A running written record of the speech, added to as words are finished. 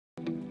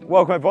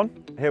Welcome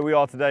everyone. Here we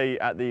are today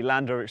at the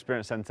Land Rover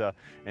Experience Centre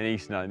in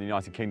Eastnor in the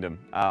United Kingdom.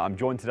 I'm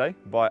joined today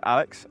by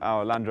Alex,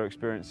 our Land Rover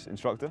Experience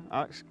instructor.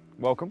 Alex,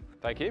 welcome.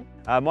 Thank you.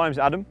 My name's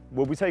Adam.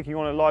 We'll be taking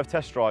on a live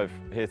test drive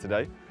here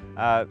today,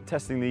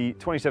 testing the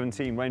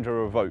 2017 Range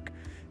Rover Evoque.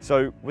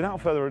 So without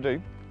further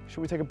ado,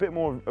 should we take a bit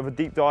more of a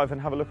deep dive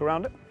and have a look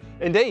around it?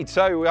 Indeed.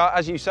 So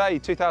as you say,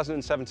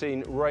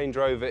 2017 Range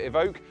Rover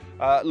Evoque,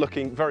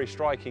 looking very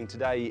striking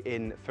today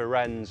in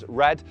Firenze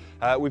red.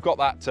 We've got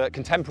that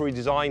contemporary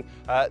design,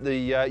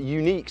 the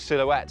unique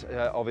silhouette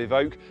of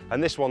Evoque,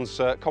 and this one's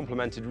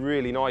complemented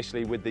really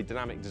nicely with the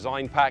dynamic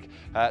design pack.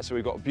 So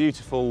we've got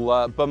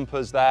beautiful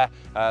bumpers there,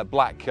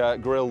 black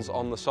grills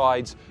on the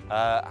sides,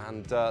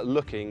 and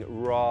looking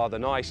rather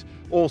nice.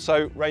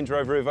 Also, Range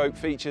Rover Evoque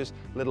features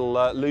little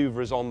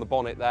louvres on the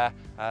bonnet there,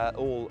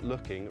 all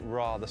looking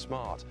rather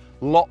smart.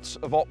 Lots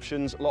of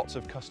options, lots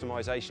of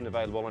customization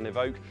available on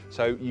Evoque,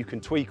 so you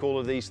can tweak all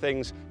of these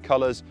things,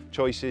 colours,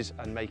 choices,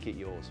 and make it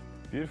yours.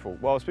 Beautiful.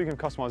 Well, speaking of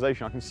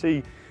customization, I can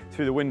see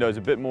through the windows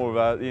a bit more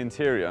of the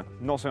interior.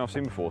 Not something I've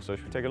seen before, so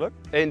should we take a look?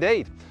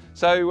 Indeed.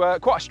 So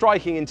quite a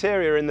striking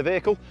interior in the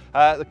vehicle.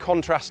 The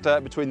contrast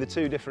between the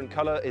two different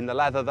colour in the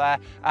leather there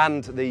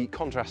and the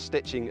contrast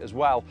stitching as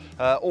well,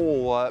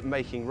 all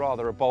making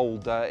rather a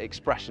bold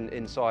expression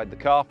inside the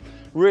car.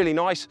 Really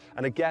nice,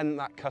 and again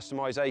that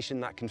customization,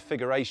 that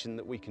configuration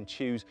that we can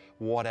choose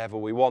whatever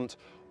we want.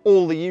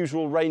 All the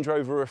usual Range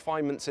Rover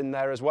refinements in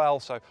there as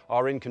well, so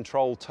our In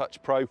Control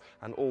Touch Pro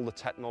and all the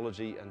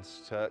technology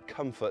and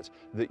comfort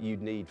that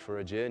you'd need for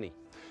a journey.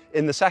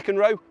 In the second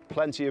row,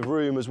 plenty of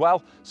room as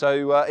well,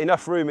 so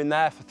enough room in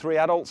there for 3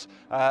 adults,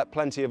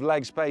 plenty of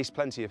leg space,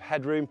 plenty of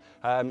headroom.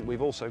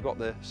 We've also got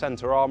the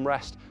centre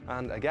armrest,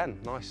 and again,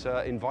 nice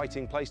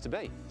inviting place to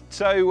be.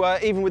 So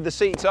even with the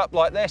seats up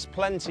like this,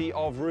 plenty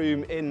of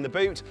room in the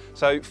boot.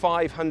 So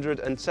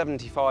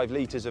 575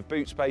 litres of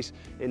boot space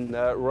in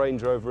the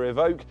Range Rover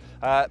Evoque.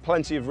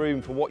 Plenty of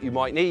room for what you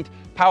might need.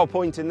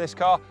 PowerPoint in this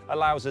car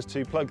allows us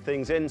to plug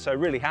things in, so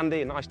really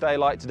handy. A nice day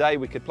like today,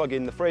 we could plug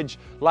in the fridge,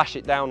 lash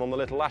it down on the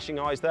little lashing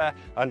eyes there,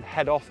 and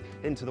head off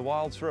into the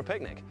wilds for a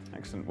picnic.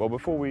 Excellent. Well,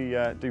 before we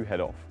do head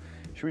off,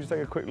 should we just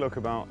take a quick look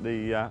about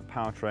the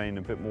powertrain,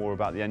 a bit more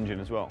about the engine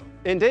as well?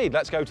 Indeed,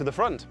 let's go to the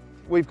front.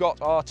 We've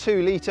got our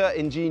 2-litre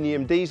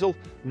Ingenium diesel,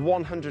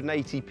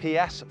 180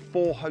 PS,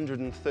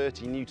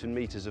 430 Newton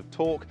meters of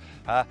torque.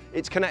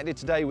 It's connected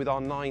today with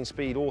our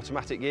 9-speed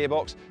automatic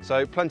gearbox,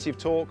 so plenty of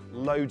torque,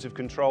 loads of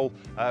control,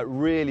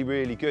 really,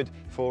 really good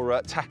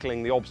for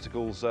tackling the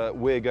obstacles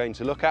we're going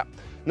to look at.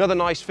 Another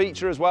nice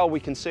feature as well we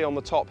can see on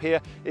the top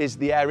here is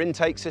the air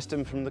intake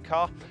system from the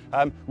car.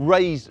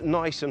 Raised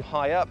nice and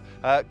high up,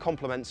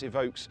 complements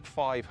Evoque's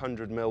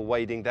 500mm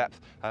wading depth,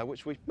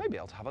 which we may be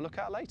able to have a look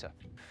at later.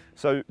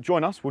 So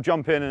join us, we'll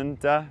jump in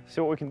and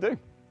see what we can do.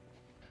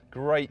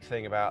 Great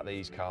thing about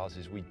these cars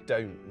is we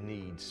don't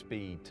need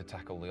speed to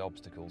tackle the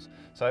obstacles.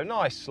 So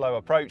nice slow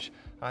approach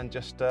and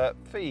just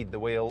feed the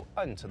wheel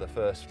into the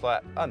first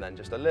flat and then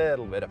just a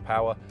little bit of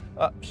power,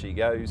 up she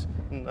goes,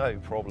 no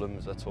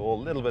problems at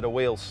all. A little bit of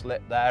wheel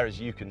slip there as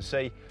you can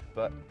see,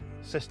 but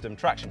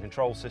traction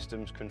control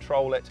systems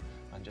control it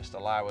and just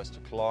allow us to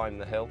climb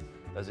the hill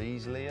as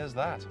easily as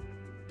that.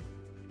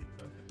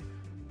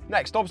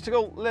 Next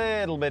obstacle,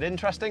 little bit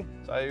interesting,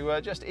 so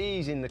just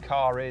easing the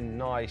car in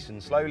nice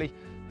and slowly.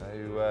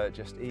 So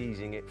just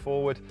easing it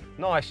forward,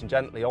 nice and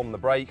gently on the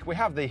brake. We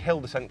have the hill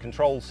descent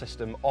control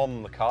system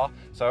on the car,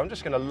 so I'm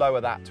just going to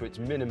lower that to its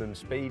minimum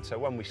speed, so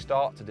when we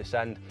start to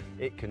descend,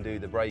 it can do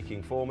the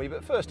braking for me.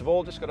 But first of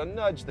all, just got to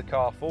nudge the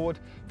car forward.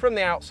 From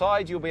the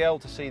outside, you'll be able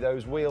to see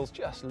those wheels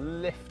just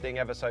lifting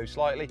ever so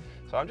slightly.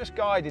 So I'm just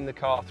guiding the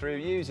car through,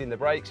 using the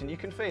brakes, and you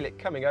can feel it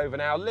coming over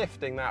now,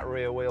 lifting that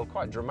rear wheel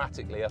quite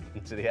dramatically up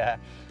into the air.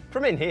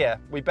 From in here,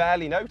 we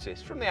barely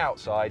notice. From the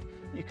outside,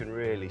 you can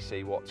really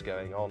see what's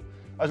going on.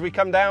 As we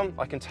come down,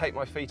 I can take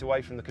my feet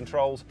away from the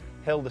controls.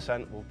 Hill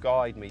descent will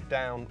guide me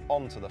down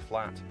onto the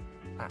flat,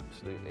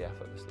 absolutely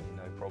effortlessly,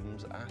 no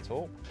problems at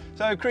all.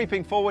 So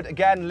creeping forward,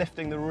 again,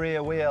 lifting the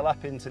rear wheel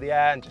up into the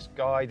air and just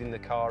guiding the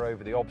car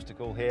over the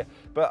obstacle here.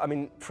 But I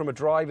mean, from a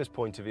driver's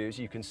point of view, as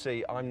you can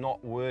see, I'm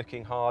not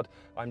working hard.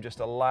 I'm just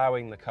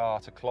allowing the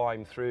car to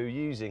climb through,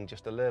 using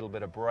just a little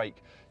bit of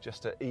brake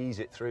just to ease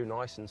it through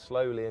nice and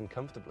slowly and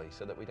comfortably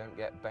so that we don't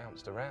get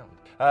bounced around.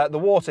 The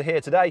water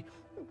here today,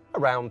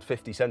 around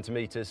 50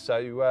 centimetres,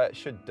 so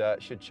should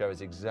show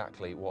us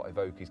exactly what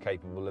Evoque is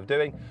capable of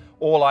doing.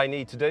 All I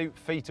need to do,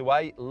 feet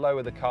away,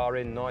 lower the car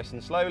in nice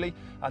and slowly,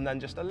 and then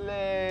just a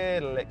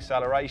little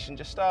acceleration,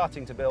 just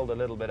starting to build a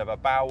little bit of a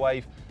bow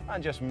wave,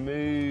 and just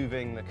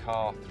moving the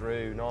car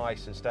through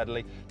nice and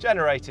steadily,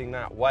 generating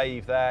that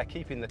wave there,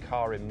 keeping the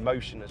car in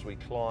motion as we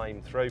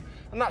climb through,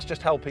 and that's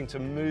just helping to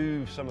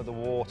move some of the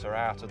water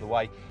out of the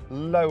way,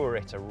 lower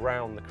it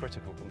around the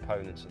critical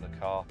components of the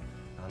car.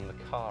 And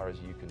the car, as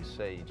you can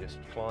see, just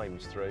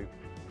climbs through,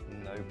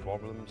 no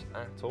problems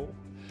at all.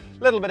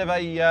 A little bit of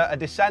a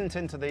descent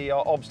into the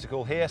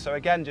obstacle here, so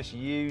again just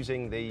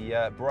using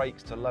the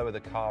brakes to lower the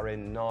car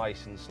in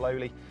nice and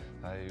slowly.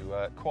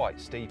 So quite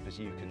steep, as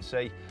you can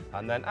see,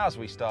 and then as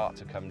we start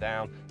to come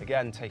down,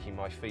 again taking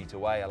my feet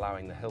away,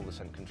 allowing the hill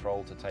descent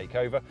control to take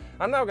over.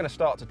 I'm now going to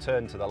start to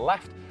turn to the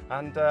left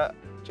and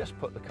just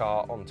put the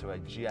car onto a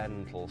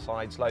gentle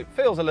side slope.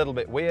 Feels a little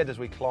bit weird as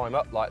we climb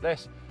up like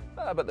this,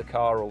 but the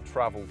car will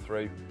travel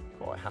through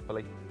quite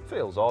happily.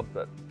 Feels odd,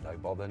 but no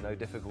bother, no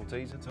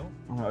difficulties at all.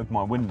 I'm going to open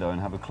my window and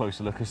have a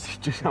closer look as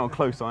to just how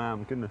close I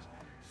am, goodness.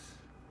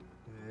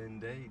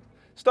 Indeed.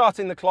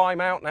 Starting the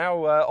climb out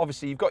now,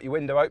 obviously you've got your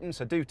window open,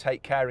 so do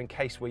take care in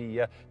case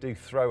we do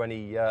throw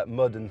any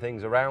mud and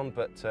things around,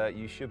 but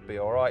you should be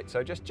all right.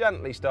 So just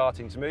gently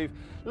starting to move.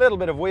 A little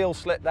bit of wheel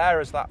slip there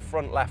as that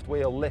front left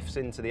wheel lifts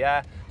into the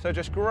air. So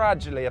just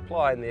gradually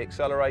applying the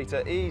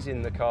accelerator,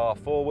 easing the car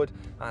forward,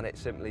 and it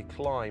simply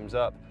climbs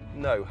up,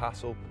 no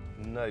hassle,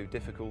 no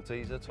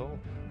difficulties at all.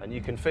 And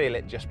you can feel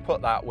it just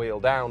put that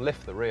wheel down,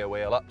 lift the rear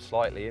wheel up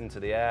slightly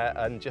into the air,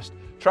 and just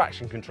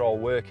traction control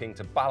working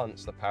to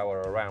balance the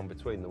power around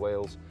between the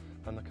wheels,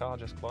 and the car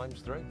just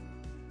climbs through.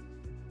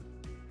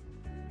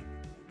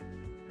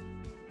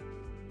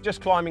 Just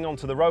climbing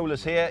onto the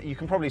rollers here, you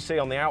can probably see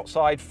on the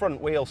outside,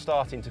 front wheel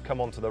starting to come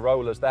onto the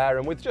rollers there,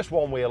 and with just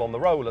one wheel on the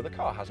roller, the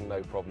car has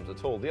no problems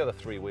at all. The other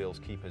three wheels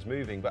keep us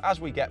moving, but as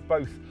we get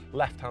both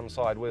left-hand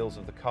side wheels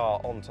of the car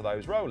onto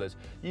those rollers,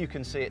 you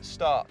can see it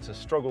start to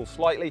struggle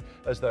slightly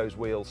as those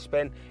wheels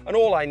spin, and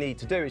all I need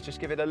to do is just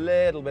give it a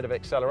little bit of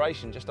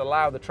acceleration, just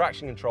allow the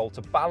traction control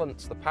to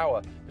balance the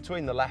power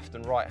between the left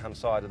and right-hand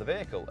side of the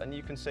vehicle, and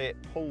you can see it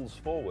pulls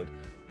forward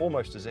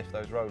almost as if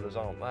those rollers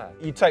aren't there.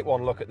 You take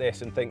one look at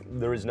this and think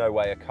there is no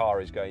way a car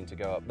is going to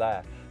go up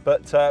there.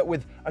 But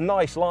with a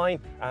nice line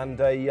and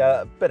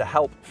a bit of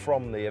help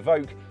from the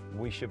Evoque,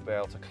 we should be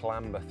able to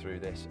clamber through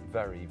this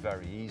very,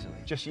 very easily.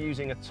 Just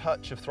using a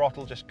touch of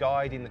throttle, just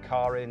guiding the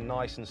car in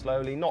nice and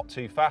slowly, not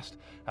too fast,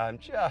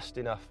 just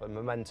enough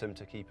momentum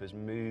to keep us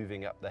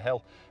moving up the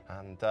hill,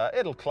 and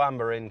it'll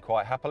clamber in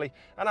quite happily.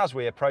 And as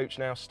we approach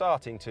now,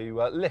 starting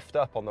to lift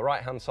up on the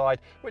right-hand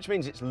side, which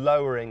means it's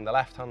lowering the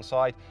left-hand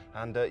side,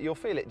 and you'll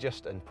feel it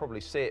just, and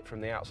probably see it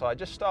from the outside,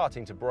 just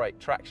starting to break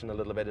traction a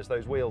little bit as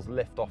those wheels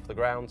lift off the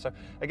ground. So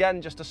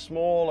again, just a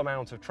small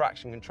amount of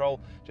traction control,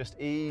 just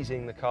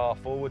easing the car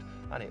forward,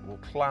 and it will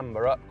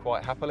clamber up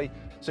quite happily.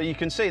 So you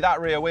can see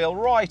that rear wheel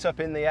right up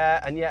in the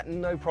air, and yet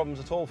no problems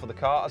at all for the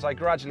car. As I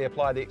gradually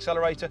apply the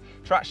accelerator,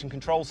 traction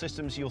control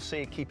systems, you'll see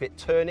it keep it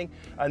turning,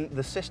 and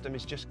the system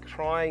is just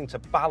trying to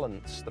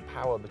balance the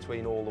power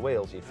between all the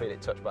wheels. You feel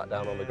it touch back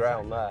down on the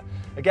ground there.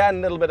 Again,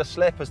 a little bit of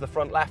slip as the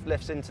front left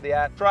lifts into the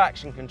air.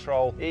 Traction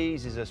control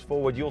eases us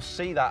forward. You'll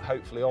see that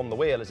hopefully on the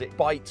wheel as it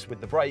bites with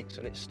the brakes,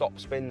 and it stop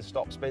spins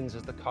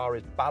as the car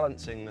is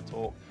balancing the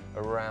torque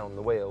around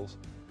the wheels.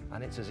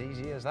 And it's as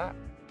easy as that.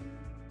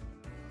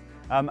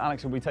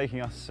 Alex will be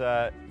taking us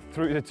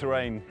through the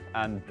terrain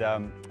and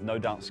no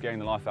doubt scaring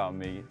the life out of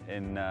me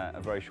in a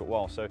very short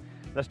while. So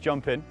let's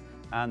jump in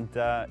and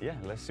yeah,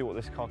 let's see what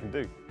this car can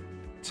do.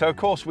 So of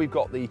course we've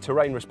got the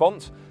terrain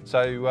response,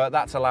 so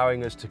that's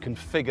allowing us to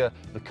configure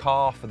the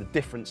car for the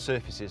different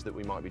surfaces that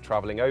we might be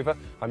travelling over.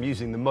 I'm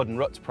using the Mud and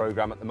Ruts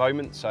program at the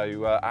moment,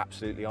 so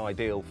absolutely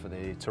ideal for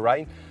the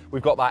terrain.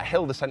 We've got that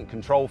hill descent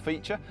control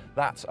feature,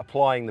 that's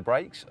applying the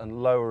brakes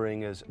and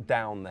lowering us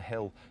down the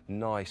hill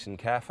nice and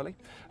carefully.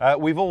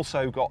 We've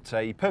also got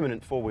a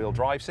permanent four-wheel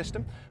drive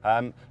system,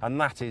 and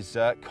that is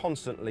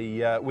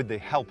constantly, with the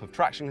help of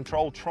traction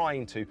control,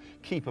 trying to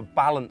keep a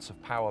balance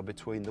of power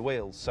between the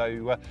wheels.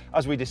 So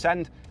as we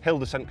descend, hill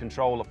descent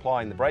control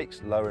applying the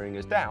brakes, lowering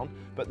us down,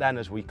 but then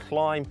as we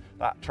climb,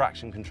 that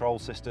traction control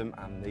system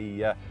and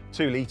the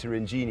 2-litre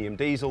Ingenium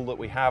diesel that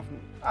we have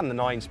and the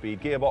 9-speed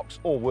gearbox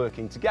all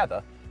working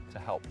together to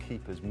help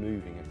keep us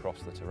moving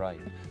across the terrain.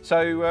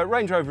 So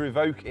Range Rover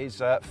Evoque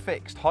is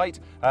fixed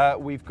height.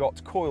 We've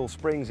got coil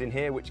springs in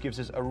here, which gives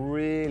us a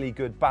really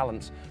good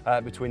balance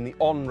between the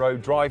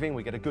on-road driving.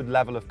 We get a good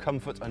level of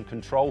comfort and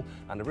control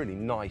and a really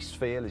nice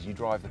feel as you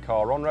drive the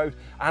car on-road,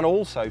 and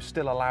also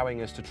still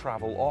allowing us to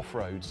travel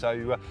off-road.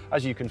 So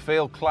as you can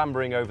feel,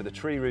 clambering over the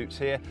tree roots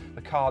here,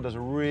 the car does a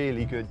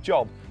really good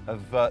job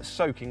of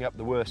soaking up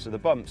the worst of the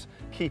bumps,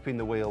 keeping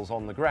the wheels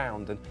on the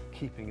ground and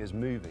keeping us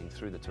moving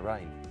through the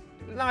terrain.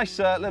 Nice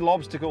little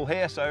obstacle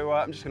here, so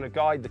I'm just going to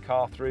guide the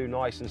car through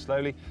nice and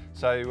slowly.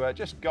 So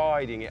just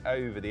guiding it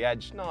over the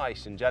edge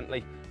nice and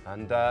gently,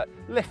 and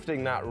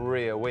lifting that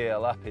rear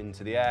wheel up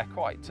into the air,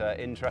 quite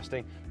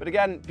interesting. But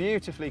again,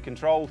 beautifully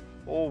controlled.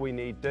 All we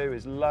need to do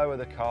is lower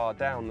the car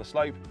down the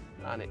slope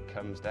and it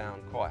comes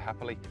down quite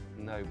happily.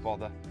 No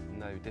bother,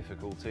 no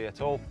difficulty at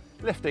all.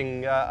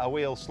 Lifting a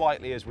wheel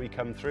slightly as we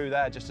come through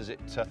there, just as it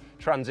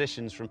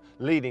transitions from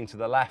leaning to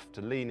the left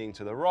to leaning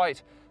to the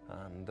right.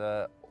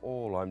 And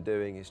all I'm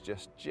doing is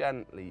just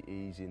gently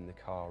easing the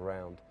car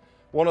around.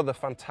 One of the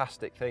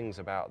fantastic things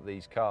about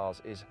these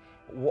cars is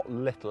what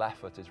little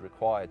effort is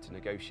required to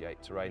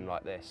negotiate terrain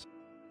like this.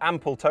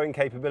 Ample towing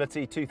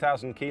capability,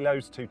 2,000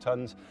 kilos, 2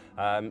 tons,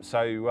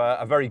 so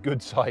a very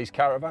good sized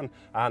caravan,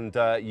 and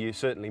you're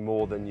certainly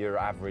more than your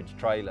average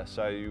trailer,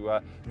 so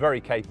very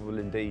capable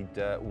indeed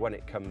when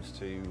it comes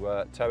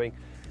to towing.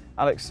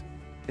 Alex,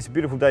 it's a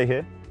beautiful day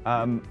here.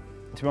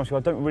 to be honest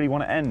with you, I don't really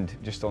want to end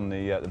just on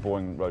the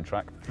boring road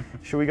track.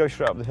 Shall we go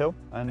straight up the hill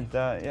and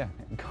yeah,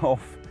 go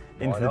off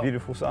into the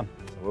beautiful sun?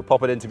 We'll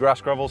pop it into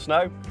grass, gravel,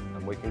 snow,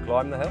 and we can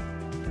climb the hill.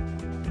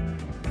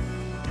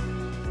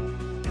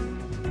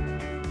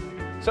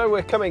 So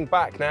we're coming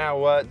back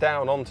now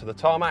down onto the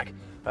tarmac,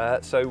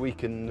 so we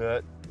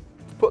can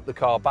put the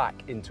car back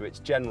into its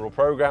general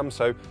program.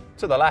 So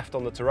to the left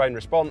on the terrain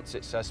response,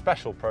 it says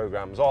special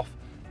programs off,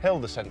 hill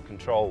descent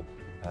control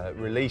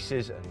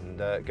releases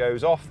and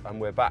goes off, and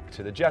we're back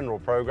to the general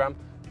program,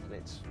 and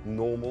it's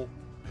normal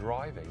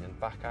driving and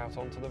back out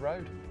onto the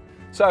road.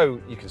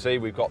 So you can see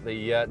we've got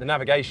the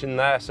navigation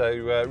there,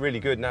 so really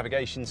good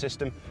navigation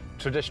system.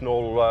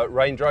 Traditional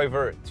Range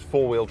Rover, it's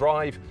four-wheel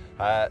drive,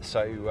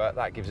 so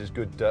that gives us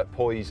good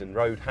poise and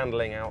road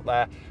handling out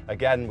there.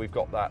 Again, we've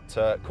got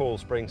that coil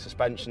spring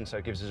suspension, so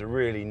it gives us a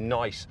really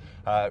nice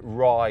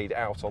ride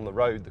out on the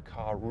road. The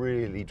car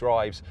really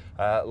drives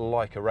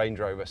like a Range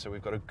Rover, so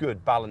we've got a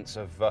good balance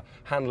of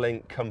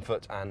handling,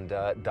 comfort and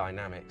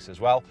dynamics as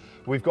well.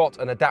 We've got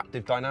an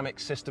adaptive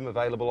dynamics system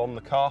available on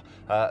the car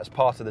as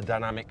part of the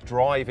dynamic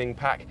driving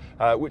pack,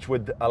 which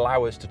would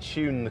allow us to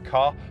tune the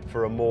car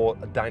for a more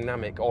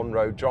dynamic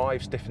on-road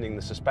drive, stiffening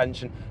the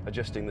suspension,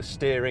 adjusting the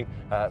steering,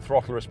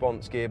 throttle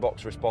response,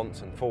 gearbox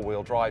response and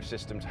four-wheel drive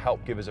system to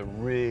help give us a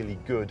really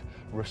good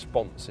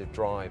responsive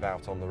drive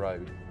out on the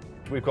road.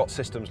 We've got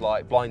systems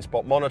like blind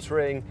spot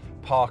monitoring,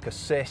 park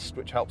assist,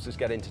 which helps us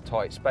get into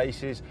tight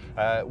spaces.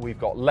 We've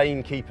got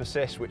lane keep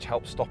assist, which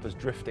helps stop us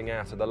drifting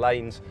out of the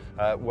lanes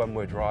when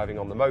we're driving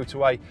on the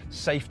motorway.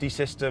 Safety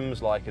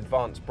systems like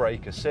advanced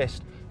brake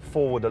assist,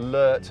 forward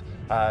alert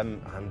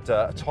and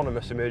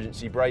autonomous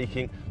emergency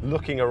braking,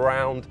 looking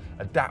around,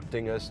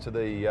 adapting us to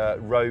the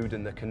road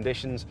and the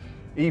conditions.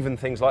 Even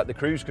things like the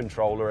cruise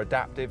control are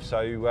adaptive, so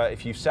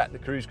if you set the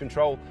cruise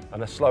control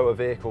and a slower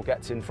vehicle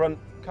gets in front,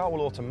 the car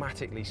will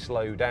automatically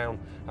slow down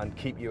and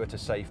keep you at a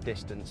safe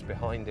distance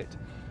behind it.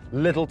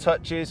 Little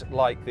touches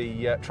like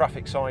the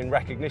traffic sign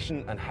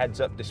recognition and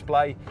heads-up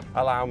display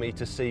allow me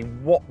to see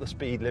what the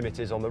speed limit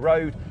is on the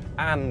road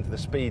and the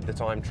speed that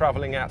I'm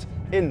travelling at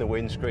in the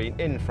windscreen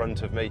in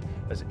front of me,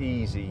 as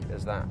easy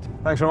as that.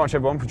 Thanks very much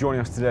everyone for joining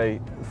us today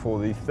for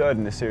the third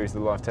in the series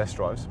of the live test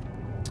drives.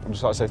 I'd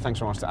just like to say thanks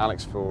very much to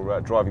Alex for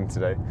driving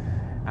today,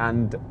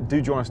 and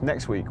do join us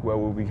next week where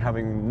we'll be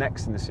having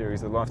next in the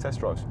series of the live test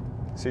drives.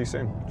 See you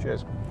soon.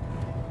 Cheers.